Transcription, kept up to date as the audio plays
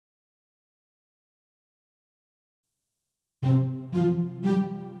Hi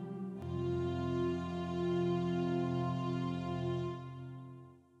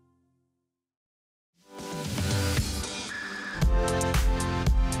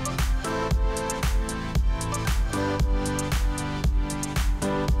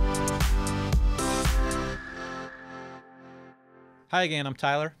again, I'm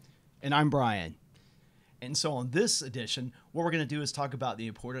Tyler. And I'm Brian. And so on this edition, what we're going to do is talk about the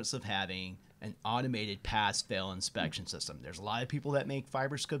importance of having an automated pass-fail inspection system. There's a lot of people that make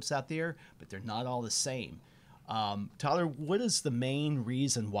fiber scopes out there, but they're not all the same. Tyler, what is the main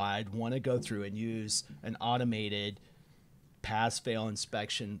reason why I'd want to go through and use an automated pass-fail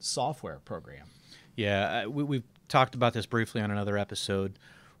inspection software program? Yeah, we've talked about this briefly on another episode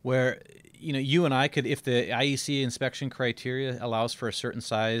where you and I could, if the IEC inspection criteria allows for a certain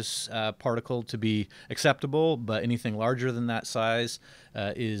size particle to be acceptable, but anything larger than that size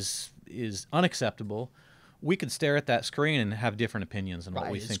is unacceptable, we could stare at that screen and have different opinions on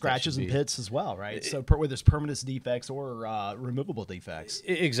what we think scratches and pits as well, right? So whether there's permanent defects or removable defects.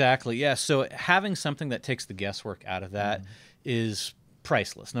 Exactly, yeah. So having something that takes the guesswork out of that is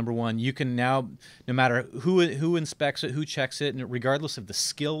priceless. Number one, you can now, no matter who inspects it, who checks it, and regardless of the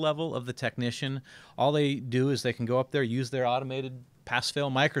skill level of the technician, all they do is they can go up there, use their automated pass-fail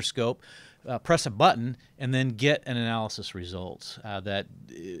microscope, press a button, and then get an analysis result that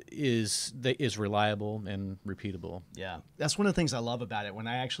is reliable and repeatable. Yeah, that's one of the things I love about it. When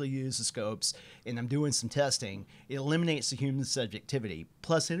I actually use the scopes and I'm doing some testing, it eliminates the human subjectivity.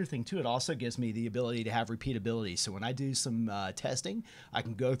 Plus, the other thing too, it also gives me the ability to have repeatability. So when I do some testing, I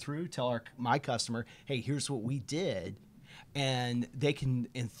can go through, tell my customer, hey, here's what we did. And they can,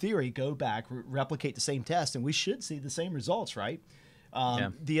 in theory, go back, replicate the same test, and we should see the same results, right?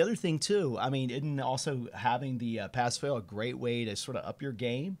 The other thing too, I mean, isn't also having the pass-fail a great way to sort of up your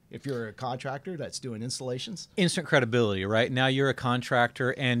game if you're a contractor that's doing installations? Instant credibility, right? Now you're a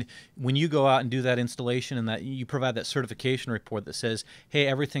contractor, and when you go out and do that installation and that you provide that certification report that says, hey,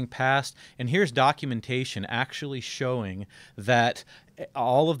 everything passed, and here's documentation actually showing that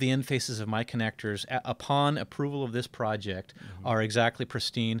all of the end faces of my connectors upon approval of this project are exactly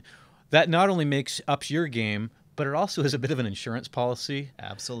pristine. That not only ups your game, but it also is a bit of an insurance policy.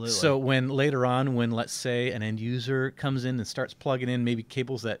 Absolutely. So when later on, when let's say an end user comes in and starts plugging in maybe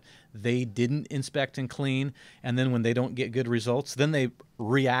cables that they didn't inspect and clean, and then when they don't get good results, then they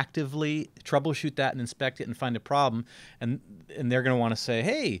reactively troubleshoot that and inspect it and find a problem, and they're going to want to say,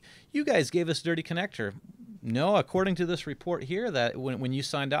 hey, you guys gave us a dirty connector. No, according to this report here, that when you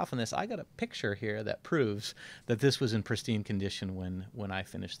signed off on this, I got a picture here that proves that this was in pristine condition when I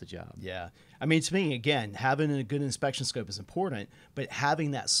finished the job. Yeah. I mean, to me, again, having a good inspection scope is important, but having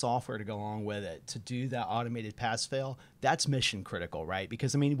that software to go along with it to do that automated pass-fail, that's mission critical, right?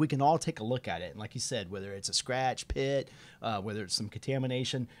 Because, I mean, we can all take a look at it. And like you said, whether it's a scratch, pit, whether it's some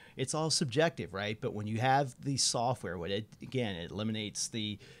contamination, it's all subjective, right? But when you have the software, it eliminates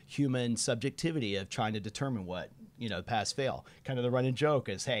the human subjectivity of trying to determine what, pass-fail. Kind of the running joke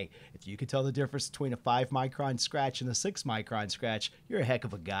is, hey, if you could tell the difference between a 5-micron scratch and a 6-micron scratch, you're a heck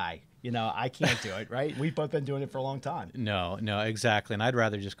of a guy. I can't do it, right? We've both been doing it for a long time. No, exactly. And I'd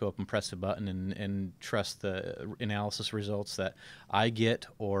rather just go up and press a button and trust the analysis results that I get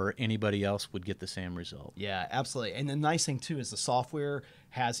or anybody else would get the same result. Yeah, absolutely. And the nice thing, too, is the software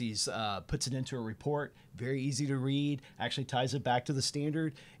has these, puts it into a report, very easy to read, actually ties it back to the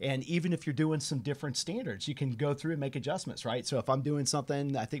standard. And even if you're doing some different standards, you can go through and make adjustments, right? So if I'm doing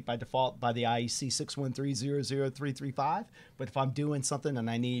something, I think by default by the IEC 613000335, but if I'm doing something and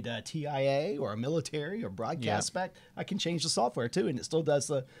I need a TIA or a military or broadcast spec, I can change the software too, and it still does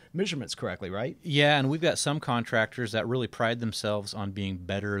the measurements correctly, right? Yeah, and we've got some contractors that really pride themselves on being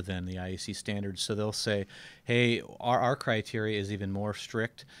better than the IEC standards. So they'll say, hey, our criteria is even more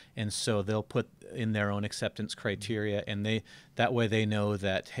strict, and so they'll put in their own acceptance criteria, and that way they know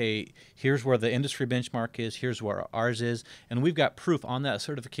that, hey, here's where the industry benchmark is, here's where ours is, and we've got proof on that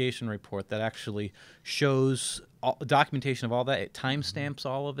certification report that actually shows documentation of all that. It timestamps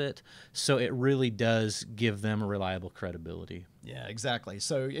all of it, so it really does give them a reliable credibility. Yeah, exactly.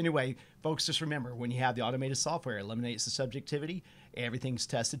 So anyway, folks, just remember, when you have the automated software, it eliminates the subjectivity. Everything's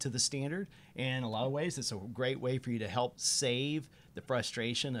tested to the standard. And in a lot of ways, it's a great way for you to help save the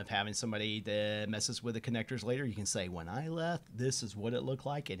frustration of having somebody that messes with the connectors later. You can say, when I left, this is what it looked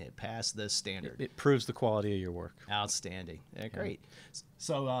like, and it passed this standard. It proves the quality of your work. Outstanding. Yeah, great.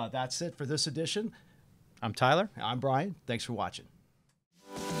 So that's it for this edition. I'm Tyler. I'm Brian. Thanks for watching.